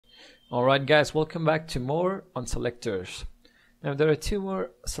Alright guys, welcome back to more on selectors. Now there are two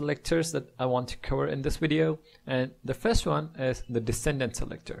more selectors that I want to cover in this video, and the first one is the descendant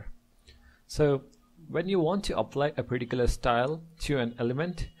selector. So when you want to apply a particular style to an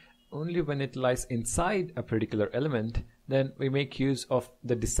element, only when it lies inside a particular element, then we make use of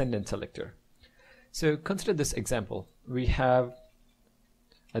the descendant selector. So consider this example. We have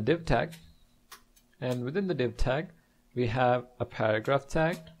a div tag, and within the div tag we have a paragraph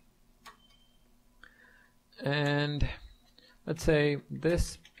tag, and let's say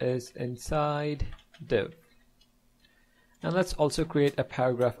this is inside div, and let's also create a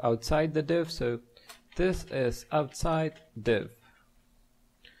paragraph outside the div. So this is outside div.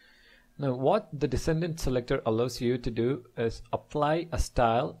 Now what the descendant selector allows you to do is apply a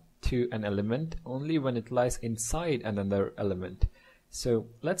style to an element only when it lies inside another element. So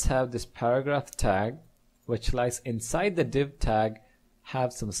let's have this paragraph tag which lies inside the div tag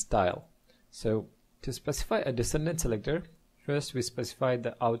have some style. So to specify a descendant selector, first we specify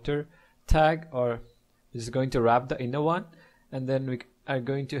the outer tag, or which is going to wrap the inner one, and then we are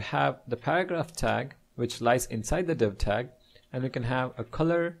going to have the paragraph tag which lies inside the div tag, and we can have a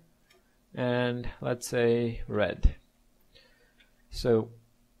color, and let's say red. So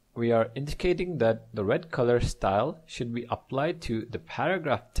we are indicating that the red color style should be applied to the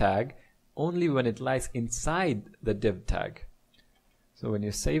paragraph tag only when it lies inside the div tag. So when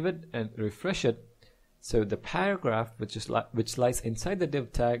you save it and refresh it, so the paragraph which lies inside the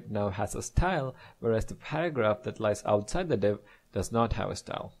div tag now has a style, whereas the paragraph that lies outside the div does not have a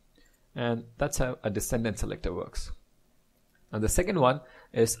style. And that's how a descendant selector works. And the second one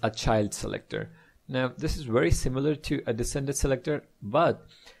is a child selector. Now this is very similar to a descendant selector, but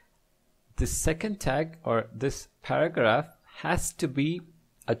the second tag or this paragraph has to be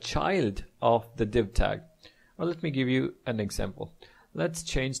a child of the div tag. Or let me give you an example. Let's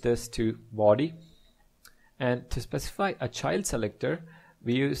change this to body. And to specify a child selector,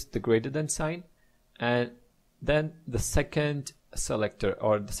 we use the greater than sign and then the second selector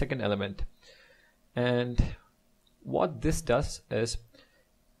or the second element. And what this does is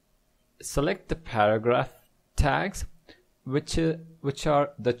select the paragraph tags which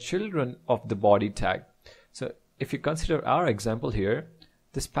are the children of the body tag. So if you consider our example here,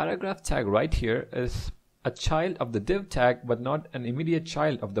 this paragraph tag right here is a child of the div tag but not an immediate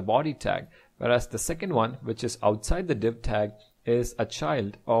child of the body tag, whereas the second one, which is outside the div tag, is a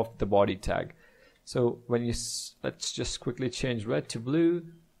child of the body tag. So when you let's just quickly change red to blue.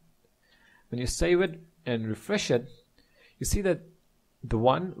 When you save it and refresh it, you see that the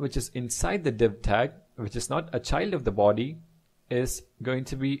one which is inside the div tag, which is not a child of the body, is going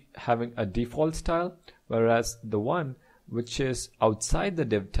to be having a default style, whereas the one which is outside the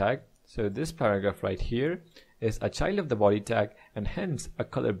div tag, so this paragraph right here, is a child of the body tag, and hence a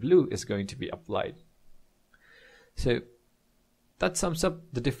color blue is going to be applied. So that sums up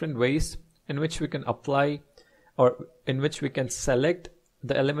the different ways in which we can apply, or in which we can select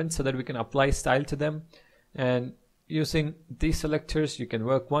the elements so that we can apply style to them. And using these selectors you can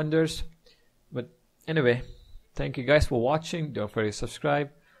work wonders. But anyway, thank you guys for watching. Don't forget to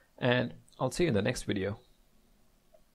subscribe, and I'll see you in the next video.